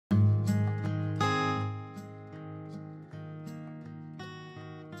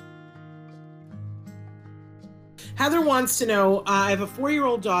Heather wants to know, I have a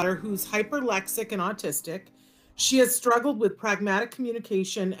 4-year-old daughter who's hyperlexic and autistic. She has struggled with pragmatic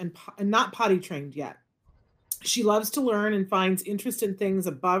communication and not potty trained yet. She loves to learn and finds interest in things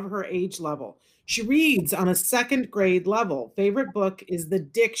above her age level. She reads on a 2nd grade level. Favorite book is the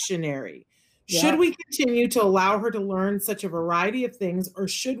dictionary. Should we continue to allow her to learn such a variety of things, or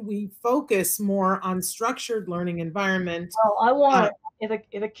should we focus more on structured learning environment? Well, I want if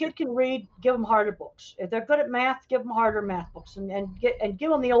a kid can read, give them harder books. If they're good at math, give them harder math books, and give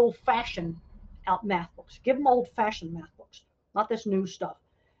them the old-fashioned math books. Give them old-fashioned math books, not this new stuff,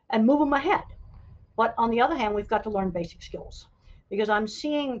 and move them ahead. But on the other hand, we've got to learn basic skills, because I'm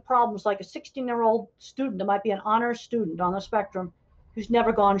seeing problems like a 16-year-old student that might be an honor student on the spectrum who's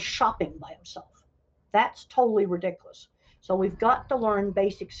never gone shopping by himself. That's totally ridiculous. So we've got to learn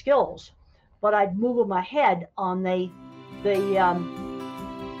basic skills, but I'd move them ahead on where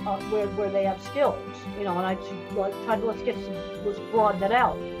they have skills, and I'd try to let's broaden that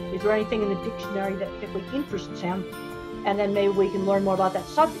out. Is there anything in the dictionary that particularly interests him? And then maybe we can learn more about that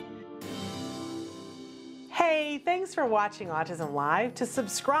subject. Hey, thanks for watching Autism Live. To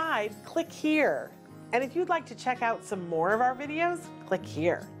subscribe, click here. And if you'd like to check out some more of our videos, click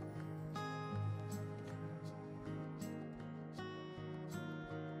here.